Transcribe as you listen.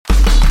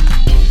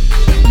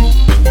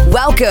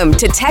Welcome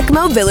to Tech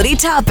Mobility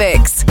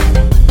Topics.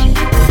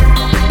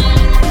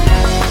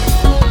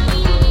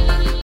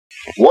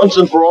 Once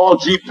and for all,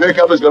 Jeep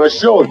Pickup is going to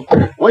show you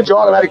which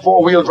automatic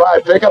four-wheel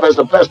drive pickup has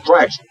the best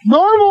traction.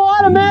 Normal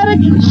automatic?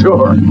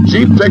 Sure.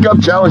 Jeep Pickup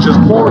challenges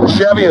Ford,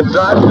 Chevy, and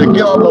Dodge to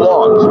get off the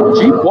logs.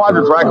 Jeep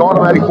Quadra-Track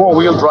automatic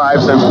four-wheel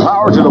drive sends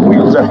power to the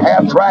wheels that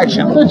have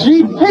traction. The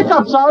Jeep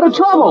Pickup's out of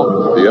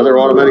trouble. The other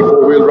automatic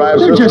four-wheel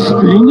drives... They're just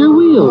spinning their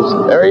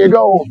wheels. There you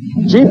go.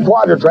 Jeep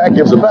Quadra-Track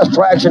gives the best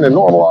traction in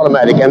normal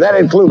automatic, and that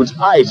includes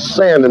ice,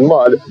 sand, and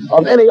mud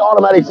of any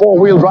automatic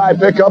four-wheel drive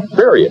pickup,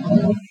 period.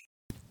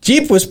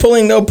 Jeep was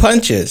pulling no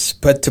punches,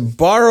 but to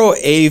borrow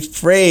a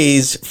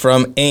phrase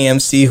from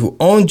AMC, who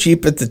owned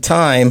Jeep at the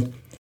time,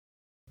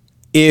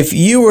 if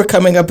you were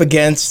coming up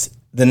against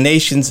the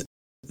nation's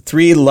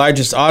three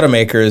largest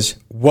automakers,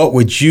 what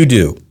would you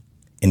do?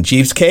 In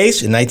Jeep's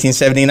case, in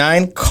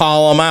 1979,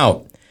 call them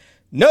out.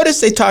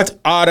 Notice they talked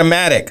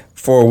automatic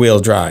four-wheel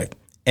drive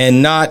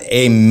and not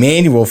a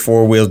manual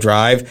four-wheel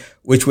drive,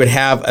 which would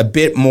have a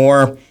bit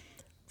more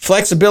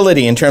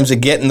flexibility in terms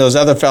of getting those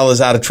other fellas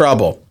out of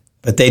trouble.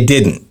 But they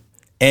didn't.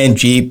 And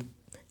Jeep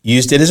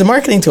used it as a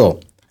marketing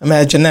tool.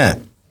 Imagine that.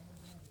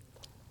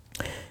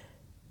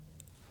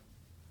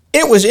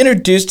 It was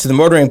introduced to the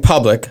motoring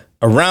public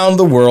around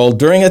the world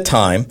during a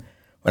time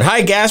when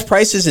high gas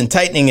prices and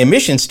tightening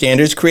emission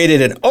standards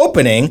created an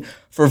opening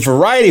for a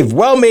variety of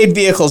well-made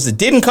vehicles that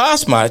didn't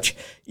cost much,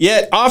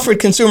 yet offered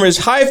consumers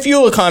high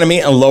fuel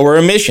economy and lower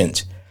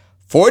emissions.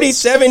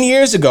 47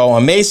 years ago,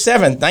 on May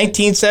 7,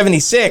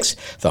 1976,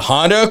 the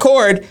Honda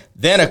Accord,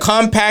 then a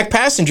compact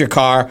passenger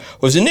car,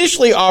 was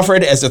initially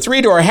offered as a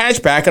three-door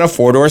hatchback and a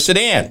four-door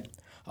sedan.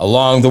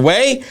 Along the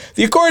way,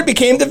 the Accord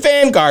became the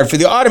vanguard for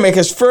the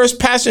automaker's first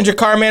passenger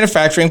car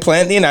manufacturing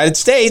plant in the United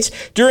States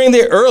during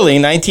the early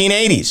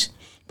 1980s.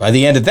 By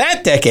the end of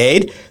that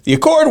decade, the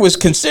Accord was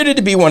considered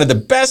to be one of the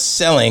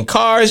best-selling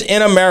cars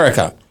in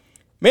America.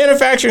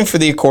 Manufacturing for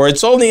the Accord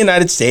sold in the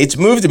United States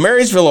moved to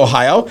Marysville,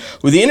 Ohio,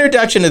 with the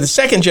introduction of the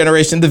second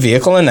generation of the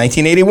vehicle in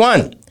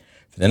 1981.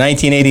 For the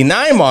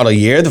 1989 model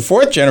year, the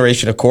fourth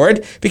generation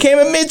Accord became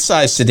a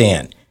mid-size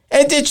sedan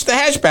and ditched the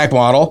hatchback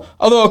model,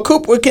 although a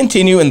coupe would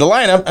continue in the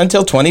lineup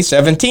until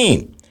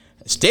 2017.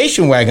 A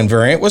station wagon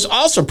variant was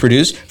also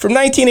produced from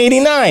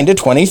 1989 to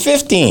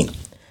 2015.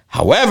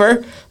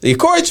 However, the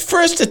Accord's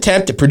first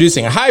attempt at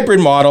producing a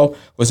hybrid model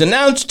was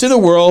announced to the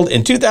world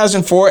in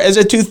 2004 as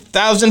a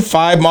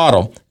 2005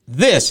 model.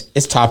 This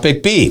is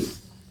Topic B.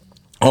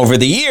 Over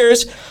the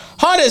years,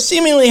 Honda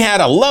seemingly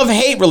had a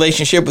love-hate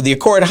relationship with the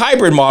Accord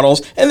hybrid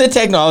models and the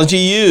technology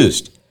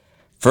used.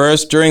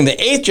 First, during the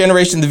 8th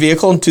generation of the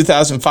vehicle in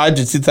 2005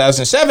 to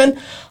 2007,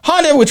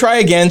 Honda would try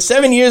again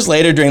 7 years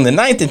later during the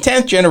 9th and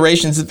 10th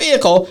generations of the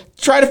vehicle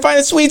to try to find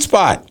a sweet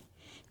spot.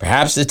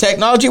 Perhaps the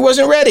technology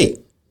wasn't ready.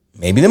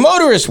 Maybe the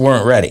motorists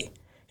weren't ready.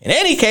 In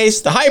any case,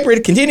 the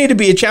hybrid continued to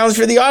be a challenge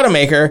for the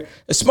automaker,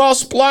 a small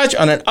splotch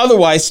on an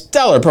otherwise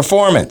stellar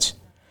performance.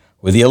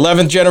 With the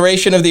 11th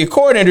generation of the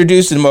Accord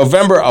introduced in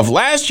November of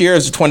last year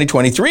as a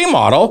 2023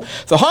 model,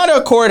 the Honda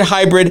Accord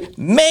hybrid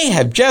may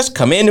have just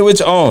come into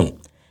its own.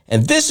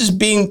 And this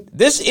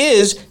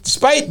is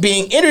despite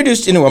being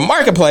introduced into a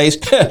marketplace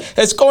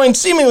that's going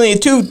seemingly in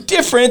two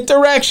different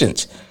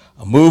directions.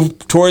 A move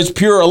towards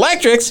pure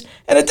electrics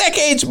and a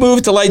decade's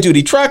move to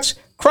light-duty trucks,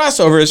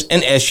 crossovers,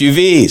 and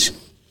SUVs.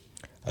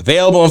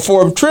 Available in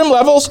 4 trim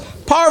levels,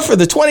 power for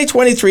the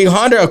 2023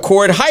 Honda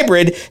Accord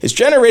Hybrid is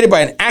generated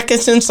by an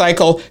Atkinson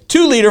cycle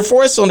 2-liter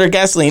 4-cylinder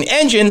gasoline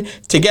engine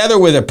together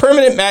with a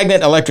permanent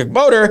magnet electric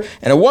motor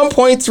and a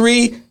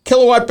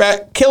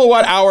 1.3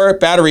 kilowatt-hour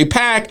battery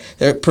pack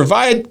that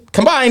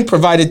combined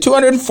provided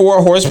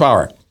 204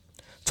 horsepower.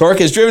 Torque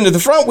is driven to the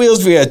front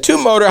wheels via a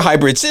 2-motor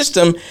hybrid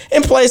system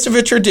in place of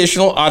a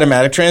traditional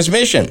automatic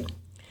transmission.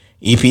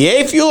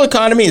 EPA fuel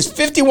economy is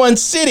 51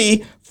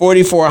 city,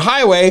 44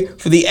 highway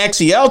for the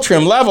XEL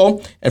trim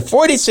level, and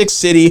 46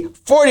 city,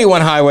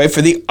 41 highway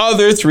for the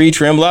other 3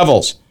 trim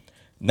levels.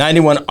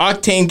 91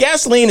 octane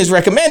gasoline is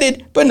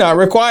recommended, but not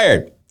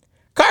required.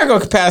 Cargo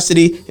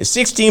capacity is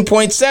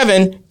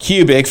 16.7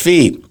 cubic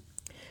feet.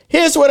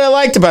 Here's what I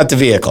liked about the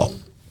vehicle.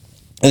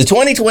 The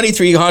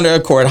 2023 Honda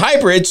Accord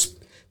Hybrid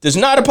does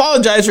not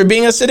apologize for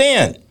being a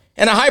sedan,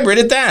 and a hybrid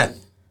at that.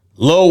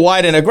 Low,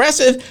 wide, and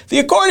aggressive, the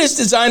Accord is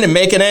designed to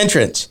make an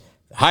entrance.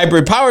 The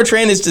hybrid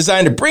powertrain is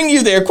designed to bring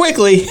you there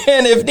quickly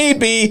and, if need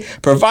be,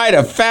 provide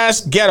a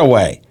fast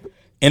getaway.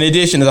 In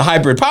addition to the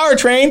hybrid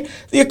powertrain,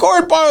 the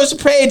Accord borrows a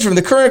page from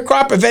the current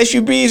crop of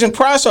SUVs and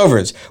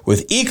crossovers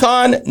with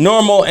Econ,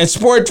 Normal, and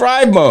Sport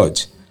drive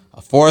modes.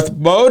 A fourth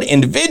mode,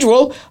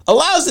 Individual,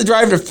 allows the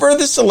driver to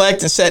further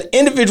select and set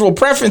individual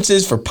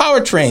preferences for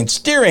powertrain,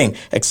 steering,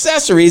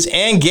 accessories,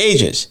 and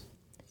gauges.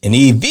 In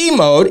EV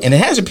mode, and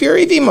it has a pure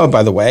EV mode,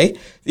 by the way,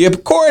 the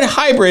Accord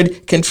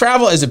Hybrid can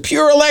travel as a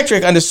pure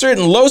electric under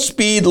certain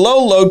low-speed,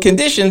 low-load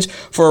conditions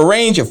for a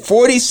range of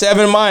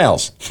 47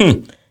 miles.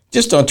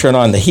 Just don't turn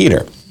on the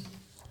heater.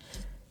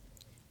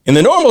 In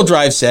the normal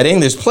drive setting,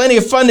 there's plenty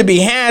of fun to be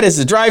had as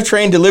the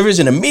drivetrain delivers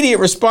an immediate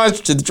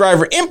response to the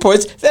driver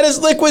inputs that is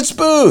liquid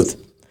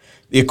smooth.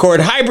 The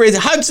Accord Hybrid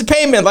hugs the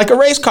pavement like a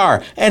race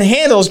car and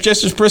handles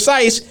just as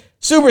precise,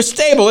 super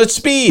stable at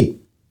speed.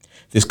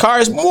 This car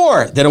is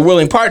more than a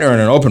willing partner on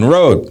an open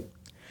road.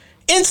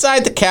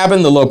 Inside the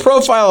cabin, the low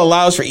profile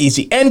allows for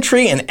easy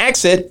entry and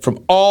exit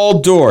from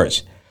all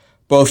doors.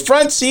 Both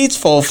front seats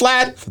fold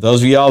flat, for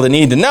those of y'all that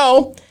need to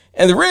know,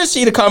 and the rear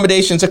seat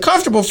accommodations are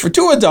comfortable for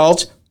 2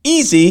 adults,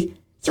 easy,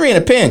 3 in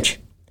a pinch.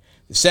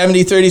 The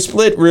 70-30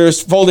 split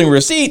folding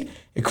rear seat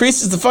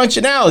increases the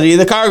functionality of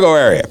the cargo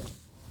area.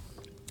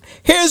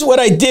 Here's what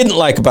I didn't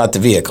like about the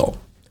vehicle.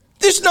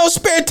 There's no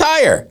spare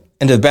tire.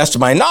 And to the best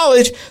of my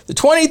knowledge, the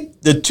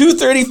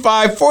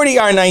 235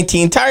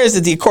 40R19 tires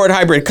that the Accord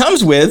Hybrid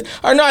comes with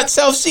are not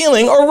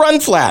self-sealing or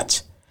run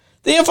flats.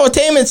 The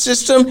infotainment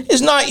system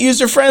is not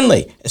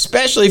user-friendly,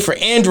 especially for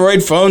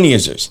Android phone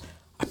users.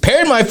 I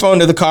paired my phone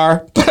to the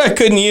car, but I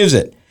couldn't use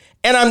it.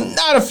 And I'm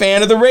not a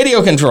fan of the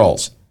radio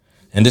controls.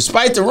 And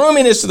despite the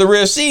roominess of the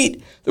rear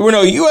seat, there were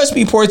no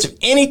USB ports of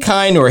any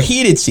kind or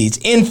heated seats.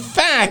 In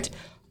fact,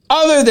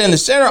 other than the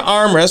center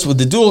armrest with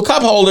the dual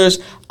cup holders,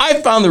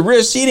 I found the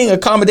rear seating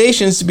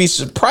accommodations to be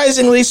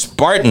surprisingly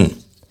Spartan.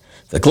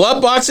 The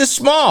glove box is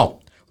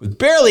small, with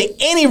barely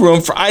any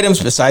room for items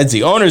besides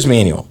the owner's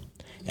manual.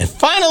 And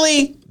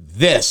finally,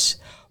 this.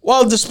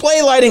 While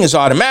display lighting is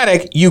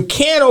automatic, you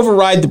can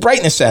override the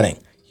brightness setting.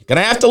 You're going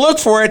to have to look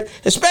for it,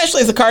 especially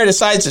if the car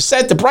decides to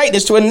set the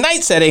brightness to a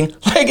night setting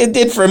like it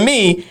did for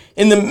me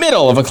in the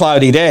middle of a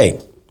cloudy day.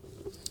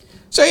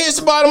 So here's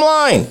the bottom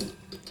line.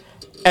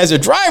 As a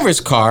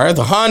driver's car,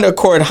 the Honda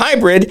Accord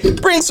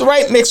Hybrid brings the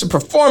right mix of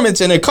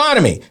performance and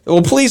economy that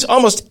will please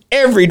almost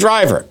every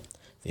driver.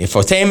 The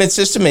infotainment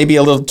system may be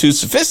a little too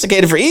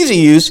sophisticated for easy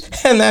use,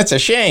 and that's a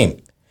shame.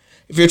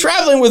 If you're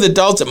traveling with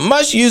adults that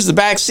must use the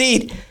back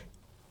seat,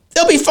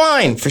 they'll be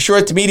fine for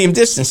short to medium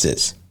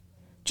distances.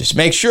 Just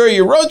make sure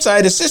your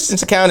roadside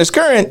assistance account is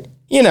current,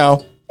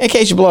 in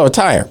case you blow a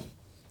tire.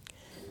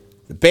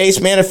 The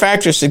base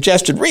manufacturer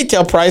suggested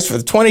retail price for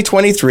the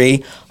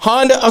 2023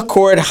 Honda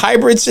Accord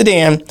Hybrid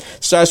Sedan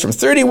starts from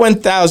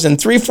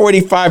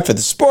 $31,345 for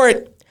the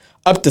Sport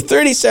up to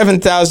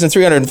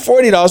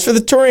 $37,340 for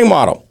the Touring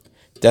model.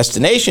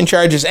 Destination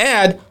charges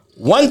add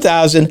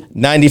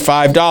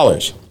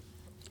 $1,095.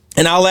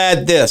 And I'll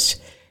add this.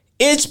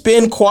 It's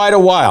been quite a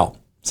while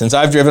since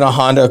I've driven a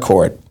Honda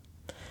Accord.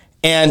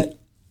 And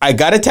I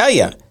got to tell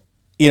you,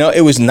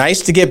 it was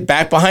nice to get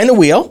back behind the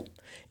wheel.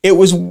 It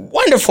was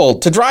wonderful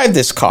to drive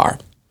this car.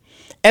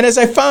 And as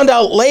I found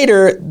out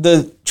later,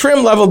 the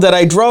trim level that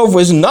I drove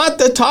was not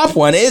the top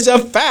one. As a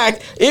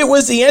fact, it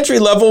was the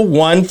entry-level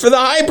one for the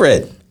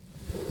hybrid.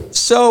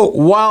 So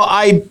while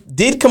I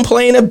did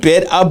complain a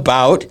bit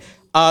about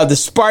the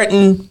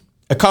Spartan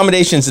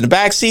accommodations in the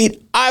back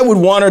seat, I would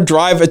want to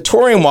drive a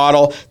touring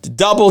model to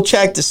double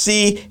check to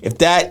see if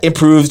that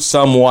improved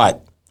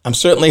somewhat. I'm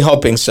certainly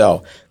hoping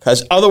so.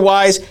 Because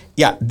otherwise,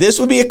 this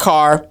would be a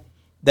car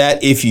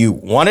that if you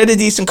wanted a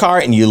decent car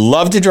and you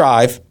love to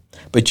drive,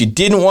 but you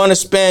didn't want to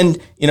spend,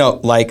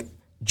 like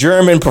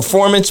German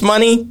performance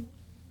money,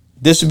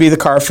 this would be the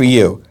car for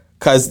you.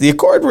 Because the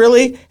Accord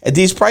really, at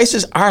these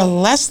prices, are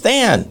less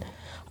than.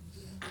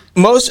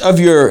 Most of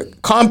your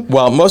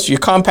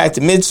compact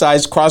and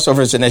mid-sized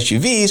crossovers and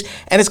SUVs,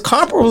 and it's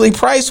comparably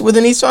priced with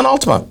a Nissan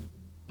Altima.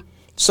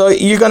 So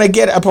you're going to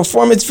get a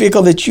performance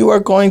vehicle that you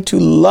are going to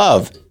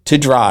love to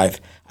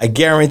drive. I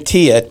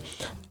guarantee it.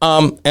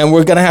 And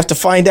we're going to have to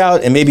find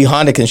out, and maybe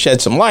Honda can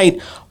shed some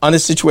light on the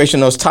situation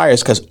of those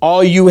tires, because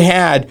all you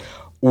had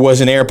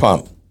was an air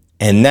pump,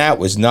 and that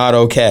was not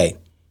okay.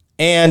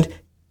 And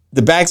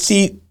the back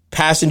seat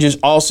passengers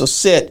also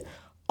sit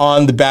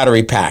on the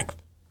battery pack,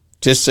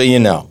 just so you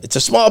know. It's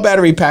a small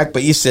battery pack,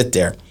 but you sit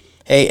there.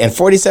 Hey, and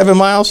 47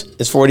 miles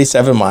is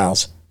 47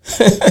 miles.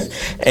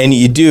 And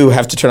you do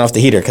have to turn off the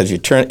heater, because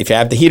if you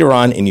have the heater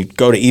on and you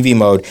go to EV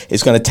mode,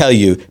 it's going to tell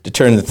you to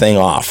turn the thing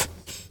off.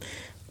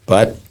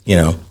 But,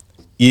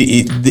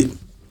 the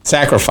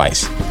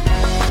sacrifice.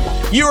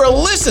 You are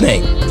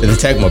listening to the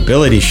Tech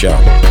Mobility Show.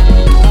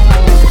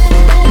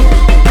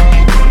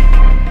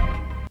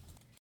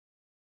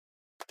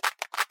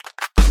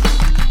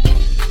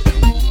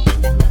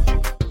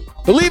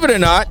 Believe it or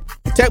not,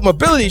 the Tech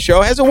Mobility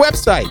Show has a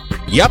website.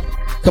 Yep.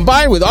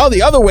 Combined with all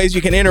the other ways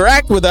you can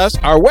interact with us,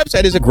 our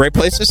website is a great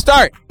place to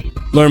start.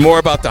 Learn more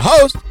about the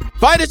host,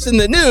 find us in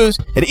the news,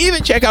 and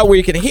even check out where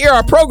you can hear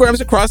our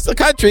programs across the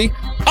country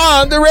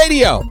on the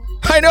radio.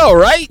 I know,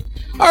 right?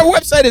 Our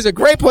website is a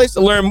great place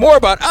to learn more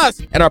about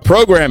us and our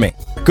programming.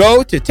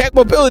 Go to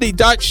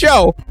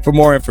techmobility.show for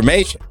more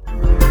information.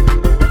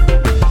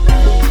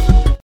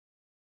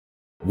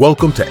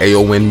 Welcome to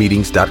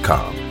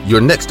AONmeetings.com,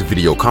 your next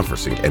video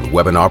conferencing and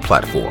webinar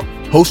platform.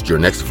 Host your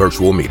next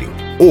virtual meeting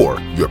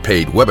or your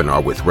paid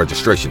webinar with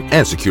registration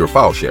and secure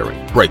file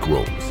sharing, break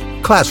rooms,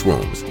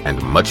 classrooms,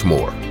 and much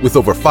more. With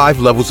over 5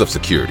 levels of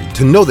security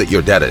to know that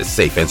your data is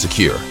safe and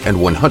secure and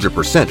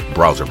 100%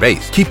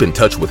 browser-based. Keep in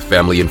touch with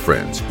family and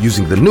friends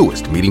using the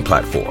newest meeting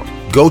platform.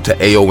 Go to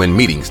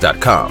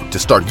AONmeetings.com to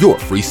start your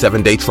free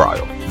 7-day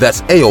trial.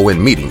 That's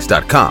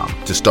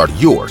AONmeetings.com to start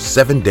your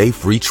 7-day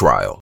free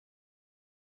trial.